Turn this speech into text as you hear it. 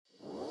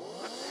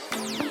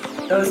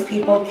Those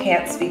people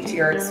can't speak to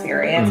your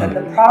experience. And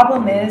the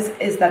problem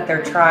is that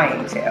they're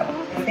trying to.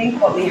 I think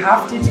what we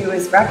have to do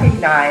is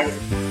recognize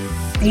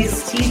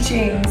these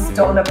teachings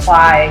don't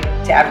apply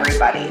to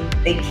everybody.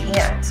 They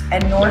can't,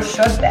 and nor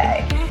should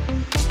they.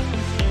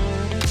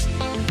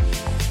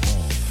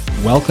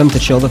 Welcome to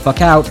Chill the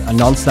Fuck Out, a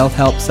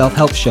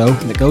non-self-help show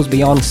that goes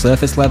beyond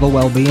surface level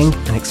well-being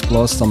and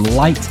explores some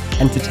light,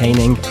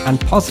 entertaining,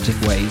 and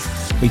positive ways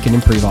we can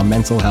improve our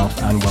mental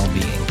health and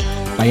well-being.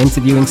 By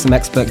interviewing some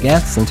expert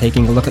guests and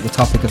taking a look at the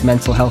topic of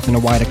mental health in a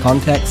wider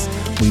context,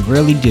 we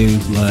really do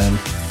learn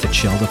to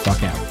chill the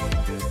fuck out.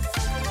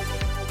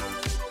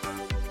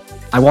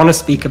 I want to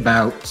speak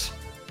about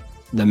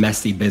the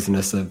messy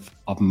business of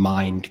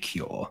mind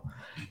cure.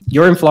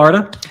 You're in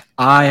Florida.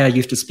 I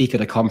used to speak at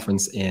a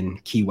conference in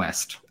Key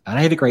West, and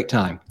I had a great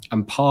time.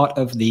 And part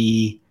of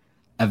the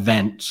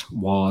event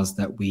was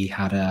that we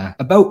had a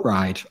boat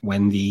ride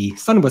when the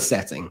sun was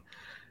setting.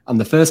 And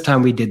the first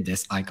time we did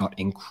this, I got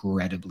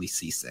incredibly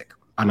seasick.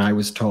 And I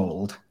was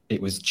told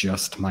it was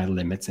just my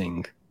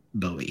limiting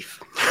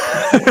belief.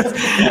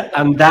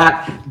 And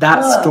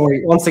that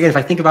story, once again, if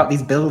I think about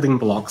these building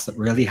blocks that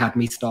really had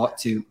me start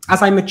to,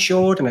 as I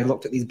matured and I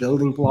looked at these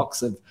building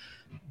blocks of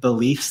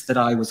beliefs that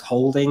I was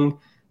holding,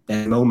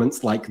 there are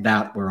moments like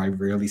that where I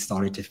really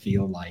started to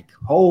feel like,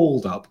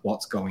 hold up,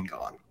 what's going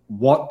on?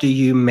 What do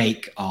you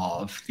make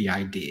of the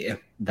idea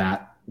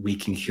that we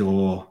can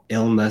cure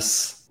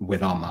illness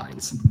with our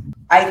minds?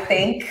 I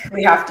think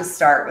we have to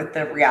start with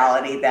the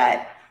reality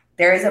that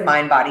there is a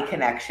mind-body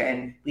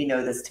connection. We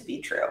know this to be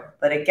true.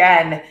 But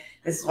again,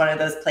 this is one of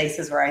those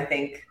places where I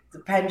think the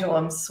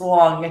pendulum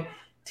swung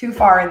too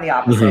far in the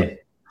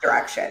opposite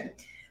direction.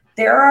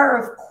 There are,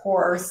 of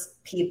course,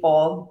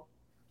 people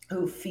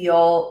who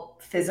feel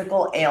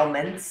physical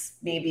ailments,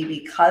 maybe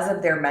because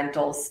of their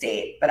mental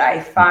state. But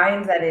I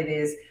find that it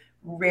is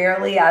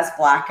rarely as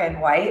black and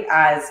white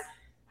as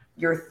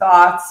your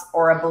thoughts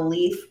or a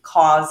belief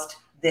caused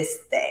this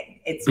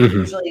thing. It's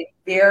usually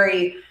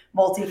very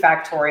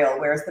multifactorial.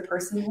 Where's the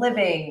person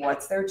living?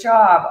 What's their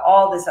job?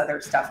 All this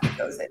other stuff that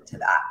goes into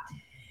that.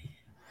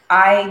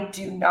 I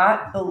do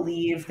not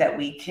believe that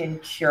we can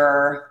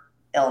cure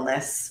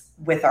illness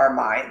with our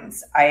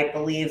minds. I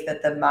believe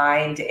that the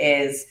mind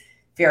is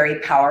very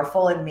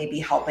powerful in maybe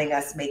helping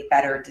us make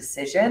better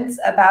decisions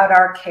about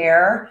our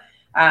care,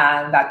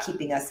 about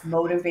keeping us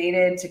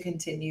motivated to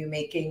continue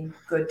making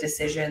good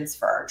decisions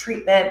for our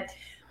treatment.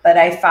 But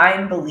I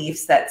find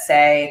beliefs that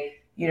say,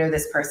 you know,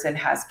 this person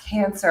has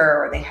cancer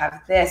or they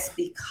have this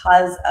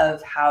because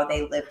of how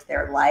they lived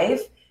their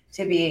life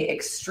to be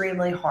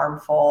extremely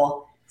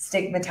harmful,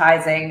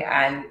 stigmatizing,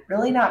 and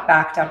really not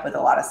backed up with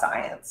a lot of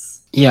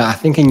science. Yeah, I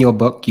think in your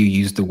book you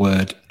used the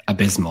word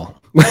abysmal,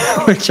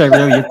 which I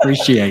really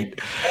appreciate.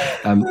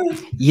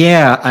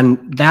 Yeah,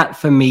 and that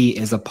for me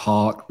is a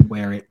part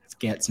where it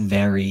gets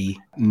very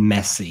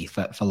messy,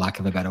 for lack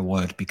of a better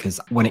word,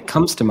 because when it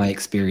comes to my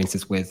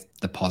experiences with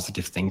the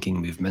positive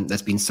thinking movement,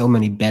 there's been so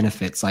many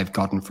benefits I've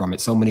gotten from it,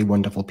 so many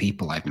wonderful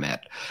people I've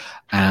met.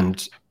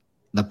 And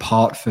the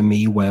part for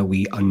me where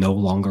we are no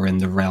longer in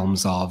the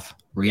realms of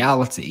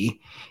reality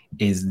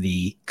is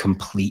the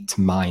complete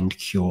mind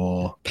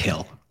cure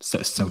pill, so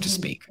to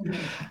speak.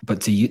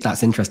 But to you,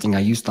 that's interesting.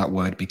 I used that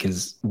word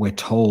because we're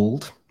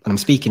told, and I'm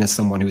speaking as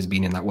someone who has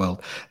been in that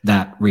world,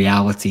 that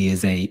reality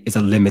is a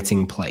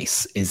limiting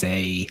place,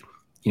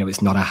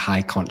 it's not a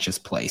high conscious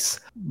place.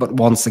 But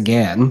once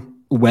again,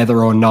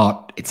 whether or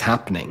not it's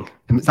happening,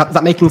 is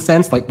that making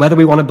sense? Like whether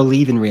we want to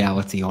believe in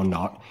reality or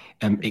not,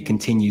 it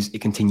continues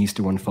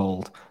to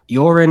unfold.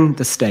 You're in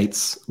the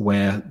States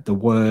where the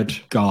word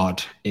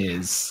God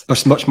is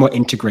much more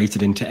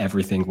integrated into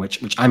everything,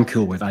 which I'm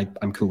cool with.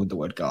 I'm cool with the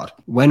word God.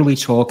 When we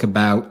talk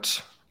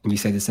about, and you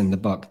say this in the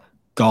book,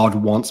 God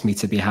wants me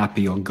to be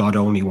happy, or God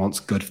only wants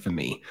good for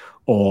me.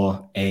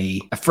 Or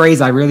a phrase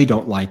I really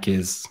don't like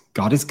is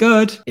God is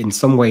good. In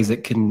some ways,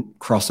 it can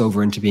cross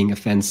over into being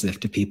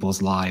offensive to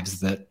people's lives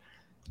that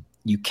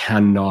you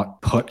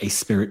cannot put a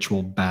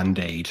spiritual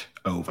band-aid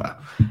over.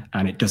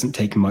 And it doesn't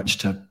take much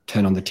to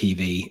turn on the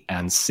TV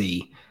and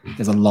see.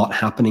 There's a lot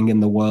happening in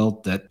the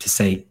world that to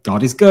say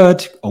God is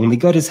good, only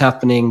good is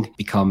happening,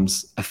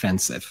 becomes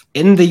offensive.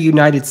 In the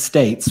United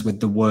States, with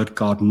the word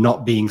God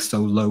not being so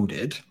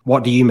loaded,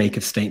 what do you make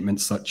of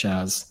statements such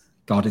as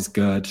God is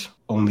good,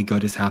 only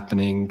good is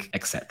happening,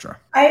 etc.?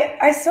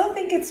 I still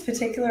think it's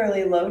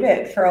particularly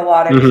loaded for a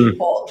lot of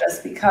people,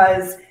 just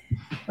because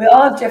we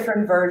all have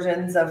different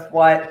versions of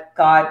what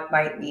God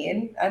might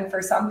mean. And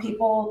for some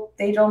people,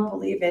 they don't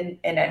believe in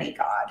any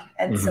God.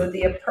 And so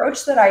the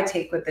approach that I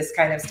take with this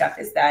kind of stuff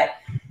is that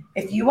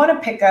if you want to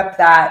pick up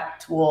that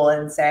tool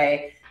and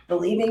say,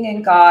 believing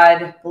in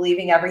God,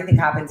 believing everything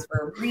happens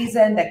for a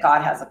reason, that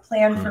God has a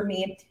plan for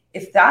me,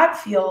 if that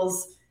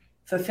feels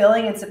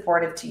fulfilling and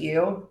supportive to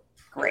you,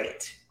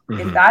 great.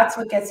 If that's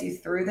what gets you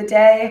through the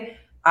day,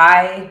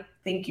 I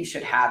think you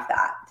should have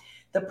that.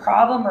 The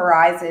problem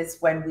arises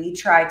when we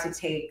try to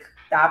take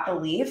that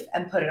belief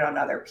and put it on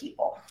other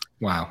people.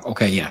 Wow.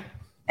 Okay. Yeah.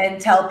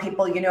 And tell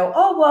people,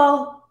 oh,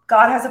 well,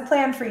 God has a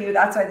plan for you.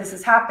 That's why this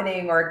is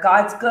happening. Or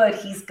God's good.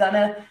 He's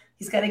gonna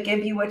He's going to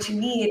give you what you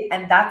need.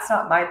 And that's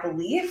not my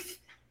belief.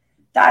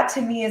 That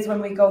to me is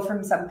when we go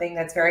from something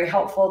that's very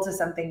helpful to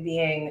something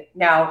being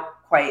now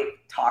quite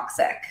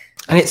toxic.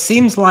 And it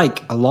seems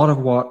like a lot of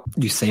what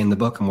you say in the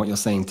book and what you're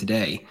saying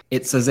today,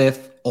 it's as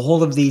if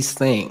all of these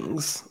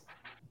things,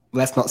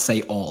 let's not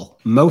say all,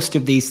 most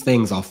of these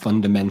things are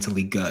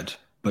fundamentally good,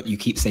 but you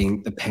keep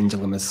saying the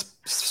pendulum has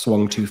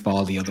swung too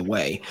far the other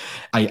way.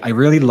 I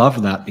really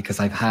love that,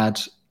 because I've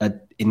had an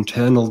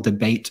internal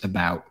debate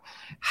about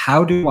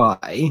how do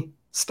I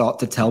start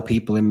to tell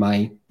people in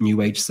my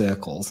new age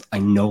circles I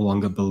no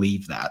longer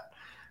believe that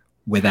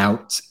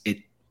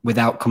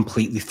without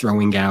completely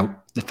throwing out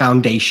the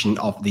foundation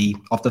of the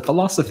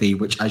philosophy,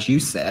 which, as you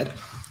said,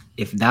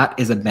 if that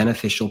is a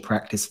beneficial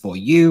practice for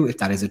you, if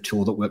that is a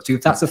tool that works for you,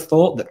 if that's a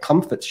thought that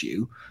comforts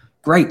you,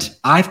 great.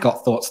 I've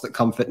got thoughts that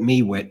comfort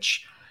me,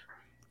 which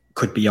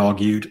could be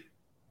argued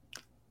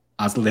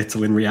as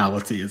little in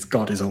reality as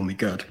God is only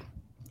good.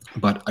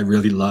 But I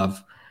really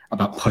love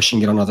about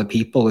pushing it on other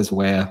people is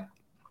where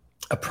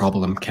a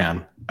problem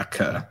can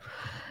occur.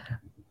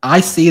 I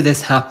see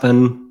this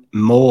happen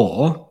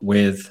more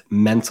with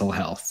mental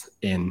health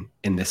in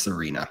this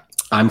arena.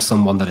 I'm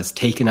someone that has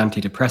taken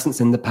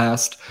antidepressants in the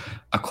past.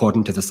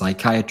 According to the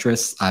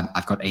psychiatrists,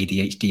 I've got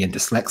ADHD and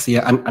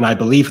dyslexia, and I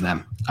believe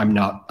them.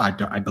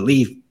 I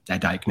believe their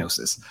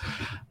diagnosis.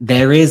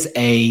 There is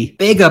a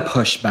bigger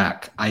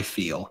pushback, I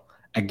feel,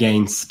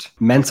 against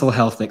mental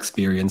health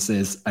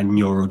experiences and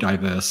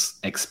neurodiverse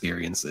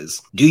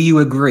experiences. Do you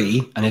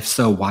agree? And if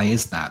so, why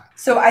is that?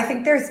 So I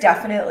think there's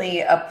definitely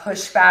a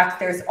pushback.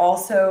 There's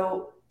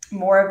also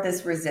more of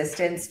this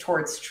resistance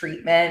towards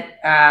treatment,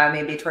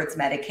 maybe towards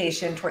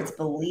medication, towards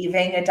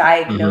believing a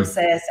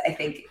diagnosis. I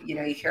think,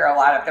 you hear a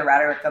lot of the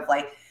rhetoric of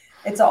like,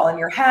 it's all in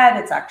your head,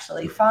 it's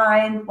actually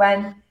fine,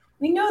 when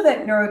we know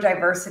that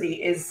neurodiversity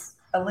is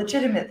a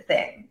legitimate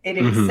thing. It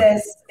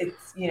exists,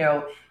 it's,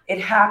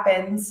 it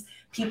happens.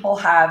 People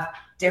have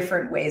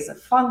different ways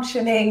of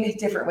functioning,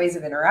 different ways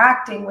of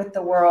interacting with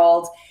the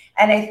world.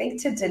 And I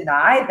think to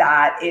deny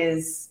that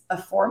is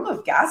a form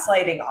of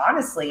gaslighting,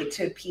 honestly,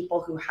 to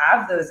people who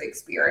have those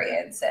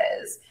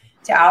experiences,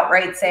 to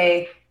outright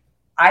say,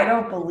 I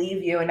don't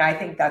believe you and I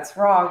think that's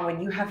wrong,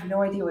 when you have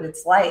no idea what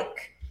it's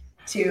like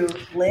to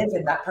live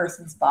in that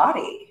person's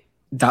body.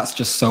 That's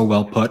just so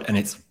well put. And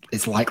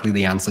it's likely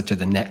the answer to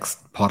the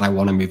next part I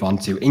want to move on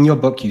to. In your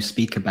book, you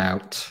speak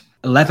about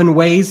 11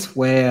 ways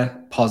where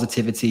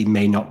positivity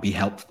may not be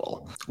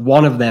helpful.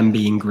 One of them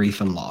being grief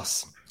and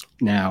loss.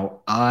 Now,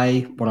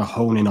 I want to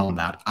hone in on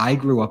that. I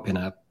grew up in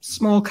a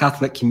small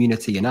Catholic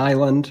community in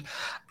Ireland.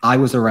 I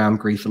was around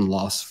grief and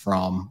loss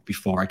from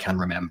before I can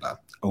remember.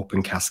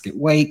 Open casket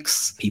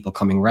wakes, people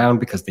coming around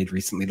because they'd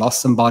recently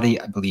lost somebody.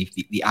 I believe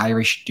the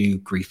Irish do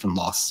grief and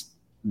loss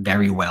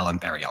very well and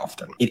very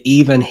often. It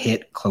even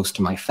hit close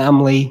to my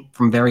family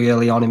from very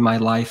early on in my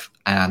life.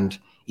 And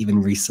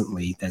even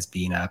recently, there's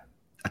been a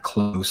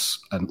close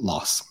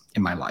loss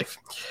in my life.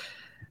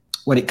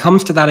 When it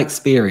comes to that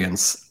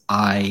experience,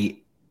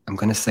 I'm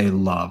going to say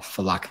love,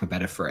 for lack of a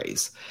better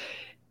phrase.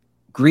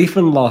 Grief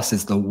and loss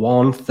is the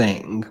one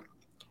thing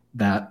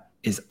that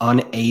is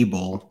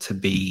unable to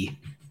be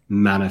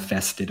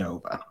manifested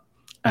over.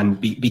 And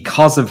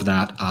because of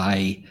that,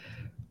 I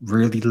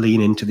really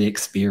lean into the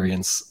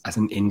experience as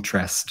an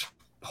interest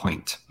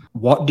point.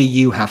 What do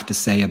you have to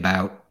say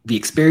about the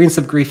experience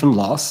of grief and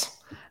loss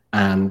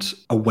and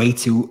a way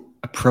to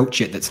approach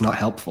it that's not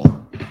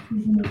helpful?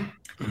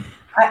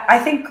 I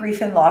think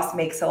grief and loss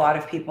makes a lot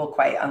of people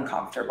quite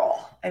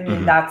uncomfortable. I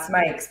mean, that's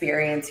my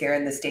experience here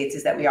in the States,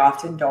 is that we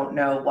often don't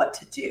know what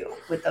to do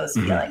with those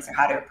feelings or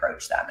how to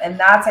approach them. And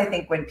that's, I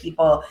think, when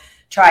people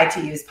try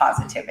to use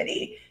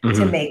positivity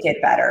to make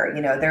it better.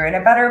 They're in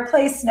a better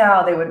place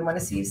now. They wouldn't want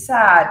to see you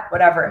sad,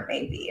 whatever it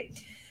may be.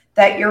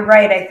 That you're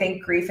right. I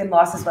think grief and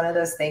loss is one of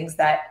those things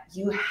that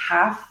you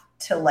have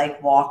to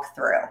walk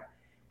through.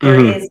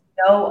 There is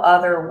no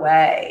other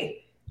way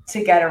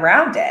to get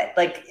around it.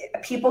 Like,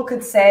 people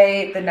could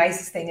say the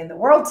nicest thing in the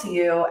world to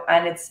you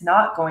and it's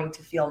not going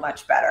to feel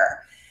much better.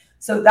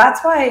 So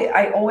that's why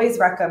I always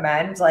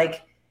recommend,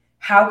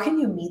 how can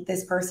you meet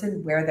this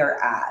person where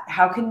they're at?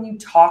 How can you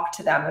talk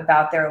to them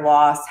about their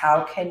loss?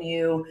 How can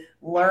you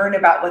learn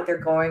about what they're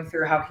going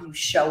through? How can you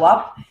show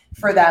up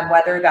for them,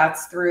 whether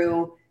that's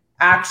through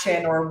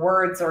action or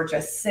words or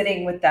just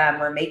sitting with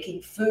them or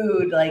making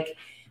food,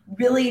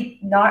 really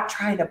not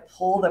trying to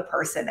pull the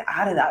person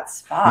out of that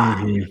spot.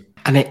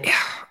 And it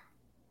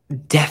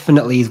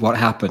definitely is what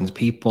happens.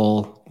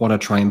 People want to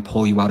try and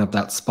pull you out of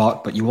that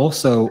spot, but you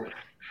also,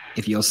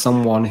 if you're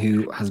someone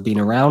who has been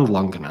around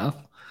long enough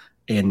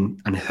and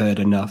heard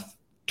enough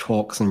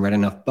talks and read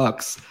enough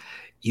books,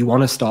 you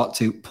want to start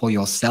to pull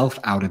yourself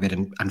out of it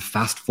and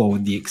fast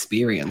forward the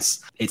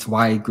experience. It's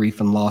why grief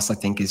and loss, I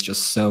think, is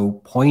just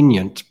so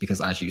poignant,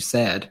 because, as you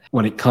said,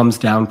 when it comes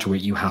down to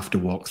it, you have to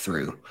walk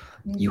through.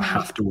 You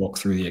have to walk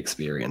through the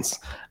experience.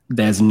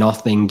 There's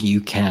nothing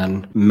you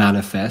can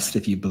manifest,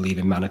 if you believe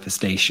in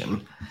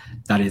manifestation,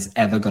 that is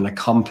ever going to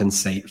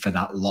compensate for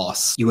that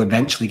loss. You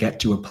eventually get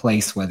to a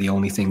place where the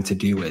only thing to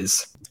do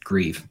is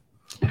grieve.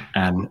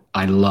 And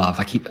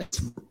I keep,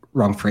 it's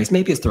wrong phrase,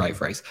 maybe it's the right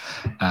phrase,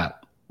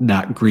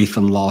 that grief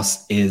and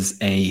loss is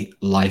a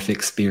life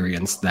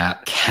experience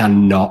that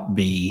cannot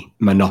be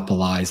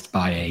monopolized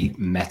by a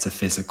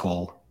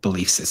metaphysical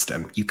belief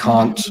system. You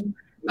can't,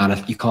 and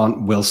if you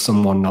can't will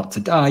someone not to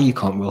die, you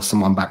can't will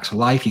someone back to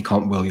life, you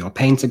can't will your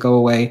pain to go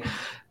away.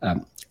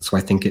 So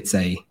I think it's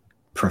a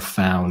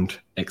profound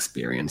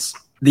experience.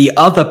 The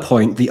other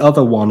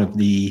one of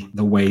the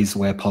ways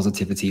where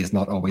positivity is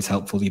not always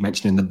helpful, you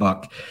mentioned in the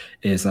book,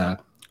 is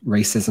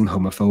racism,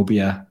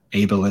 homophobia,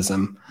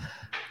 ableism.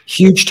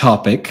 Huge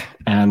topic,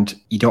 and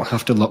you don't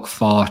have to look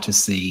far to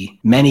see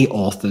many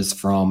authors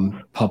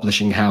from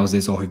publishing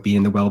houses or who've been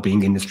in the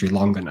well-being industry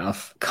long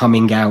enough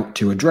coming out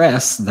to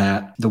address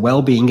that the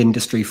well-being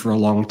industry for a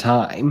long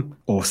time,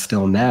 or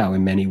still now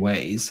in many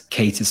ways,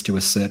 caters to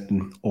a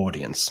certain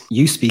audience.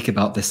 You speak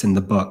about this in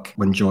the book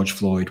when George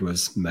Floyd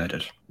was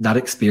murdered. That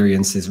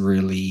experience is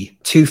really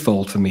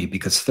twofold for me,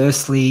 because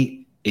firstly,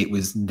 it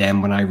was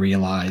then when I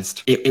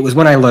realized, it was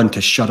when I learned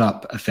to shut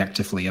up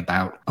effectively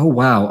about, oh,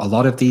 wow, a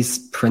lot of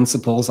these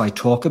principles I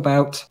talk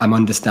about, I'm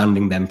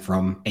understanding them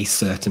from a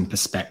certain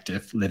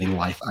perspective, living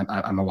life.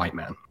 I'm a white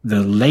man.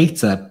 The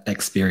later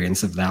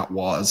experience of that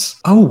was,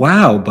 oh,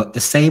 wow, but the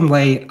same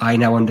way I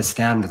now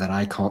understand that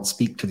I can't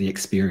speak to the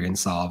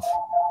experience of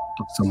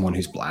someone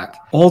who's Black,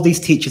 all these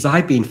teachers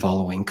I've been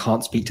following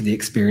can't speak to the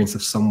experience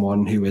of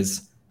someone who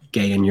is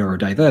gay and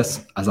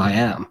neurodiverse, as I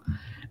am.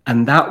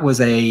 And that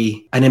was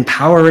an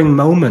empowering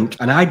moment.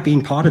 And I'd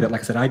been part of it. Like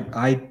I said,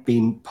 I'd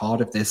been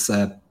part of this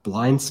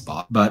blind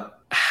spot. But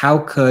how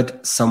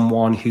could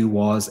someone who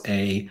was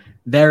a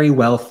very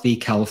wealthy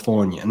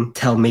Californian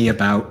tell me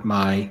about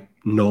my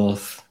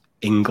North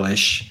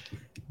English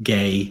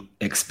gay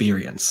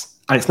experience?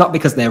 And it's not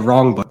because they're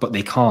wrong, but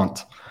they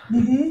can't.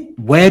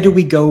 Mm-hmm. Where do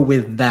we go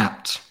with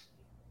that?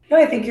 No,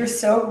 I think you're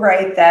so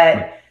right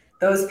that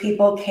those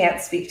people can't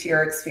speak to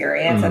your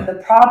experience. And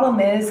the problem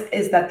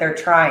is that they're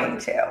trying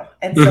to.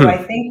 And so I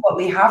think what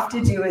we have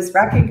to do is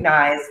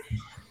recognize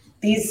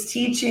these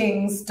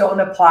teachings don't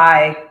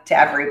apply to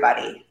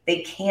everybody.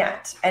 They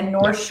can't, and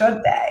nor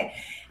should they.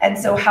 And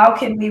so how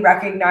can we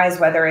recognize,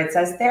 whether it's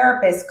as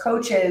therapists,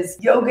 coaches,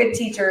 yoga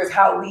teachers,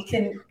 how we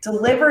can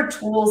deliver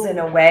tools in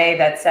a way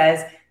that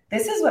says,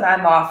 this is what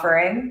I'm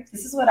offering.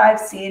 This is what I've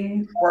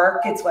seen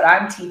work. It's what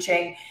I'm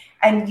teaching.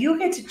 And you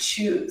get to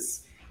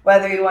choose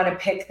whether you want to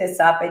pick this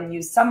up and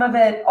use some of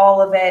it,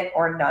 all of it,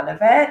 or none of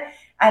it.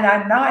 And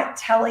I'm not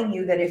telling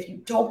you that if you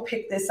don't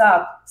pick this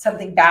up,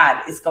 something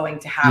bad is going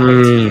to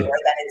happen to you, or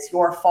that it's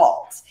your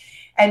fault.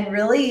 And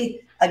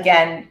really,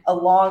 again,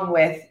 along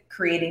with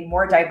creating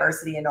more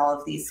diversity in all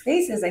of these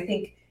spaces, I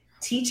think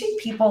teaching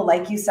people,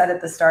 like you said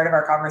at the start of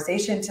our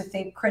conversation, to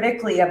think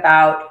critically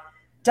about,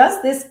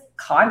 does this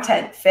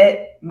content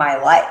fit my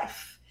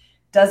life?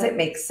 Does it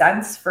make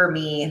sense for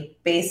me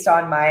based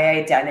on my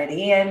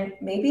identity? And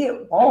maybe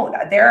it won't.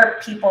 There are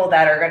people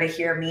that are going to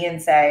hear me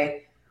and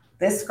say,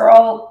 this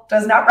girl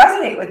does not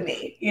resonate with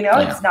me.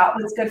 It's not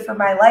what's good for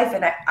my life.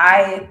 And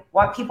I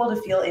want people to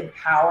feel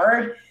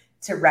empowered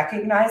to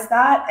recognize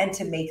that and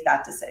to make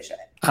that decision.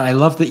 I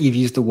love that you've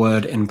used the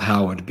word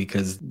empowered,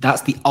 because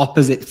that's the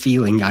opposite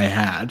feeling I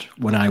had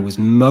when I was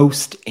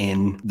most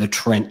in the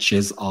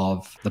trenches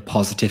of the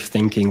positive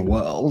thinking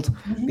world,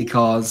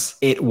 because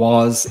it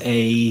was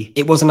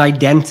an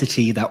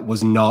identity that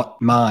was not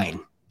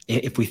mine.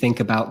 If we think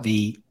about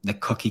the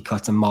cookie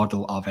cutter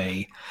model of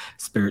a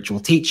spiritual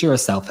teacher, a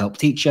self-help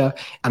teacher,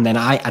 and then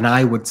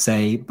I would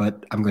say,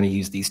 but I'm going to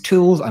use these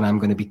tools and I'm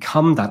going to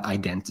become that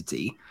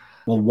identity.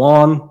 Well,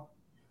 one,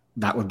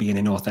 that would be an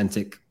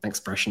inauthentic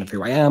expression of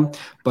who I am,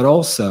 but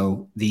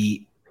also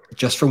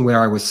just from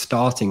where I was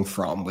starting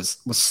from was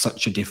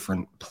such a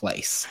different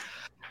place.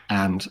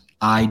 And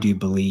I do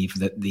believe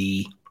that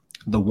the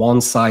one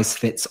size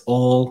fits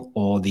all,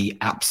 or the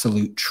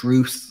absolute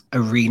truth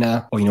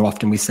arena, or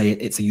often we say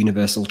it's a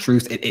universal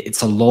truth.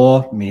 It's a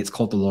law. I mean, it's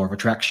called the law of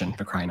attraction,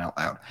 for crying out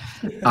loud.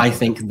 I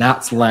think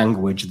that's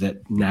language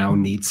that now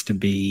needs to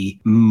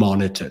be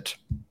monitored.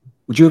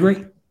 Would you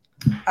agree?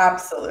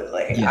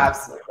 Absolutely. Yeah.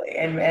 Absolutely.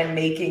 And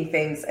making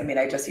things, I mean,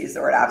 I just use the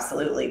word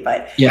absolutely,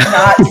 but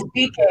not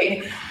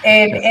speaking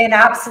in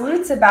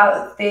absolutes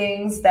about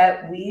things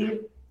that we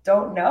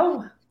don't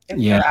know if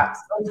they're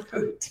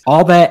absolute.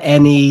 Are there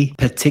any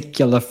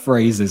particular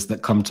phrases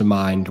that come to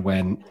mind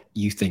when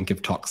you think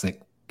of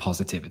toxic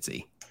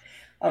positivity?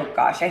 Oh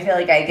gosh, I feel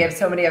like I give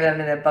so many of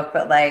them in the book,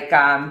 but like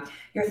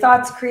your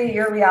thoughts create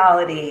your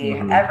reality.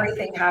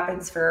 Everything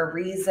happens for a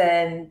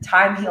reason.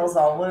 Time heals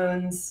all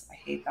wounds. I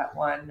hate that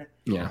one.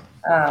 Yeah.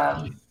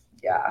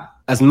 Yeah.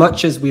 As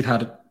much as we've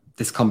had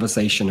this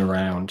conversation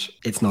around,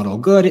 it's not all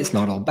good, it's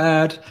not all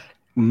bad.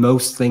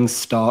 Most things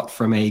start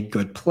from a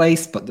good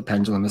place, but the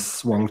pendulum has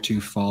swung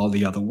too far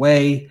the other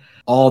way.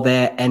 Are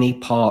there any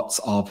parts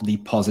of the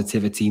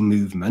positivity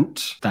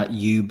movement that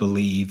you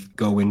believe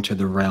go into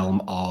the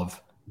realm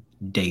of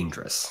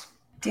dangerous?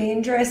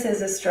 Dangerous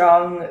is a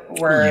strong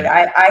word.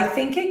 Yeah. I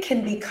think it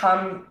can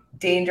become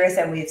dangerous,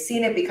 and we've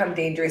seen it become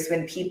dangerous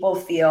when people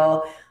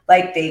feel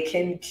like they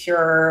can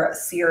cure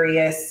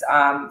serious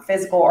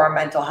physical or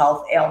mental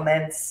health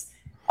ailments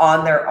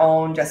on their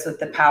own just with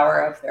the power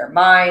of their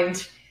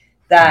mind.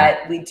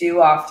 That we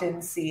do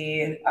often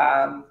see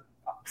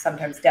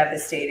sometimes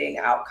devastating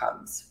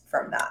outcomes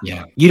from that.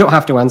 Yeah. You don't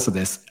have to answer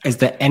this. Is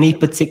there any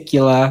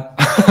particular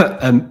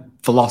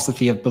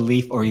philosophy of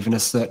belief or even a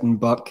certain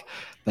book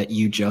that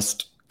you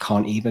just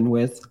can't even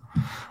with?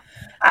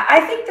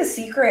 I think The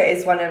Secret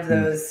is one of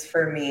those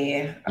for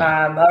me. And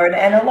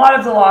a lot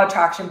of the Law of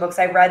Attraction books,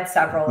 I read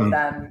several of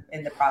them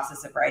in the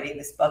process of writing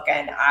this book,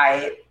 and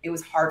it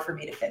was hard for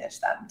me to finish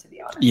them, to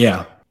be honest.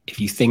 Yeah. If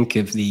you think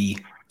of the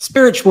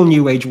spiritual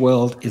New Age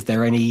world, is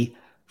there any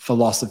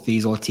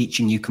philosophies or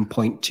teaching you can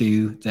point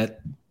to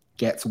that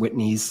gets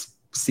Whitney's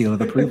seal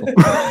of approval?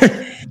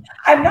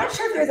 I'm not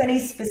sure if there's any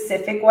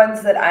specific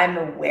ones that I'm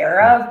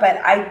aware of, but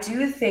I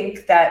do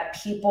think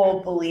that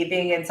people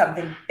believing in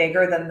something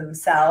bigger than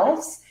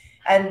themselves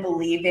and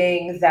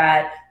believing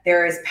that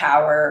there is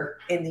power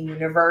in the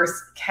universe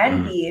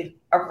can be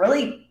a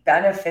really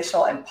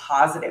beneficial and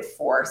positive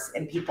force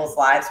in people's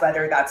lives,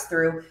 whether that's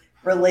through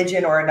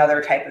religion or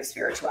another type of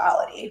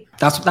spirituality.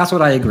 That's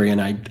what I agree.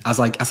 And as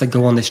I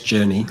go on this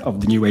journey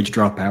of the New Age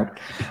dropout,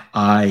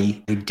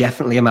 I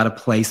definitely am at a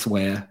place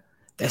where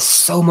there's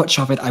so much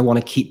of it I want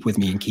to keep with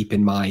me and keep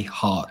in my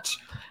heart.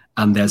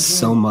 And there's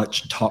so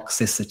much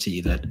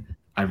toxicity that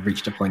I've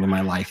reached a point in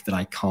my life that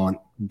I can't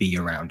be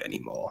around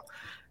anymore.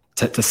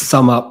 To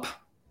sum up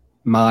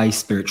my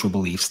spiritual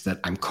beliefs that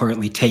I'm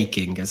currently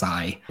taking as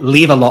I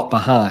leave a lot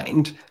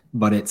behind,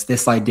 but it's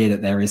this idea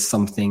that there is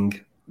something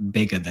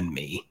bigger than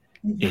me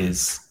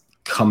is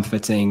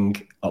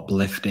comforting,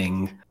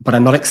 uplifting, but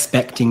I'm not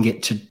expecting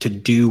it to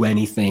do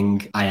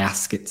anything I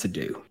ask it to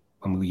do.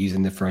 When we were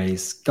using the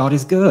phrase, God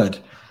is good,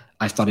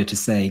 I started to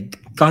say,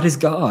 God is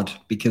God,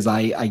 because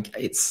I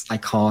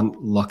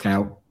can't look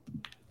out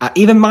at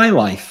even my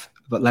life,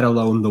 but let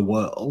alone the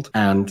world,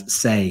 and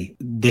say,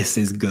 this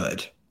is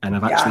good. And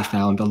I've actually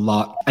found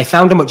I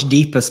found a much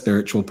deeper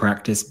spiritual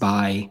practice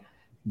by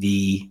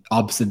the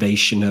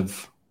observation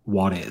of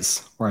what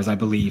is. Whereas I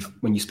believe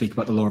when you speak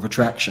about the law of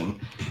attraction,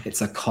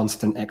 it's a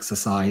constant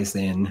exercise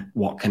in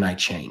what can I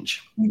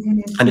change?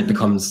 And it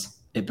becomes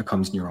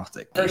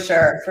neurotic. For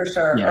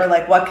sure. Yeah. Or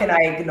like, what can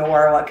I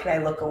ignore? What can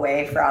I look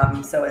away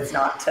from so it's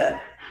not to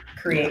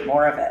create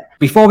more of it?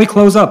 Before we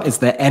close up, is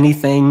there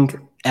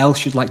anything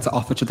else you'd like to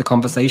offer to the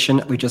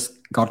conversation? We've just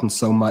gotten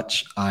so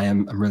much.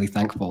 I'm really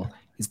thankful.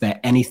 Is there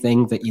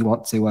anything that you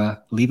want to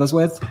leave us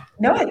with?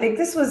 No, I think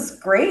this was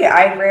great.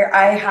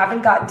 I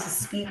haven't gotten to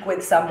speak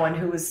with someone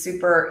who was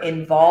super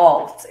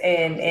involved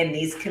in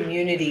these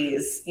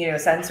communities,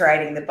 since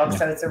writing the book.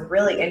 So it's a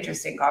really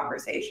interesting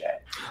conversation.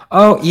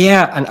 Oh,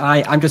 yeah. And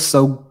I'm just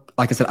so,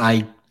 like I said,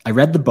 I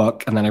read the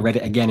book and then I read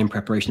it again in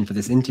preparation for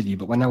this interview.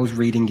 But when I was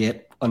reading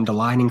it,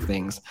 underlining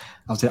things,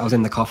 I was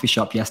in the coffee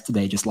shop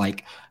yesterday, just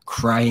like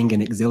crying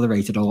and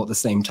exhilarated all at the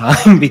same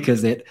time,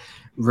 because it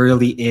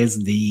really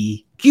is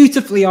the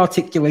beautifully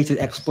articulated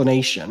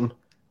explanation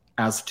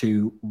as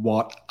to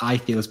what I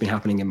feel has been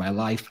happening in my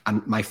life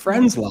and my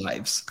friends'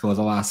 lives for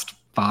the last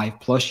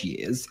 5+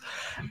 years.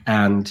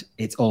 And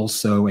it's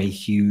also a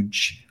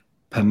huge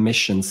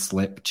permission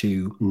slip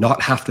to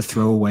not have to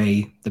throw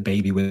away the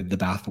baby with the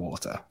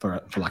bathwater,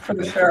 for lack of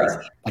a better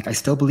phrase. Like, I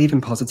still believe in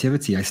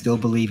positivity. I still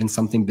believe in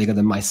something bigger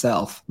than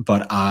myself,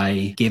 but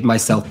I give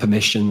myself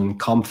permission and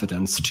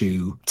confidence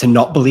to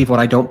not believe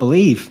what I don't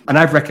believe. And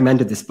I've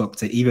recommended this book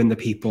to even the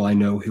people I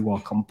know who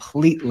are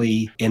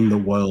completely in the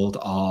world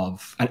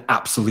of an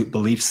absolute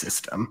belief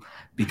system,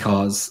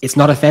 because it's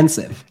not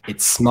offensive.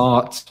 It's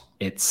smart.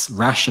 It's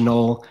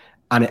rational.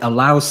 And it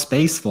allows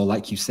space for,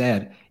 like you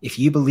said, if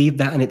you believe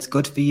that and it's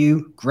good for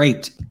you,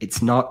 great.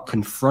 It's not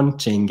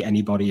confronting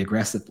anybody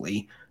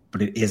aggressively,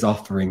 but it is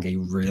offering a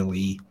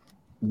really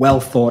well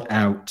thought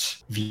out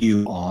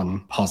view on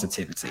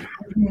positivity.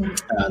 And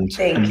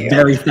I'm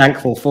very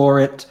thankful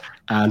for it.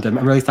 And I'm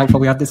really thankful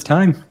we had this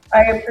time.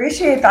 I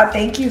appreciate that.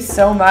 Thank you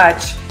so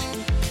much.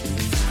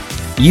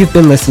 You've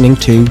been listening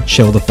to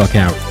Chill the Fuck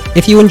Out.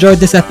 If you enjoyed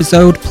this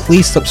episode,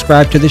 please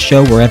subscribe to the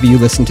show wherever you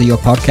listen to your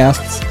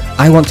podcasts.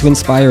 I want to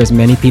inspire as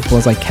many people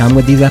as I can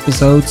with these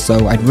episodes,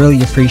 so I'd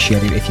really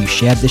appreciate it if you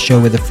shared the show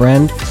with a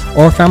friend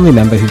or a family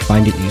member who'd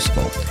find it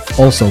useful.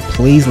 Also,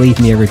 please leave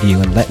me a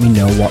review and let me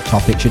know what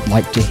topics you'd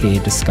like to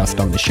hear discussed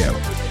on the show.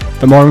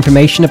 For more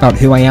information about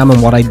who I am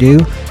and what I do,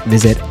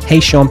 visit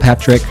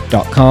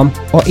heyseanpatrick.com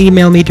or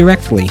email me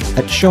directly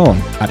at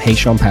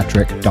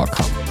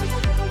sean@heyseanpatrick.com.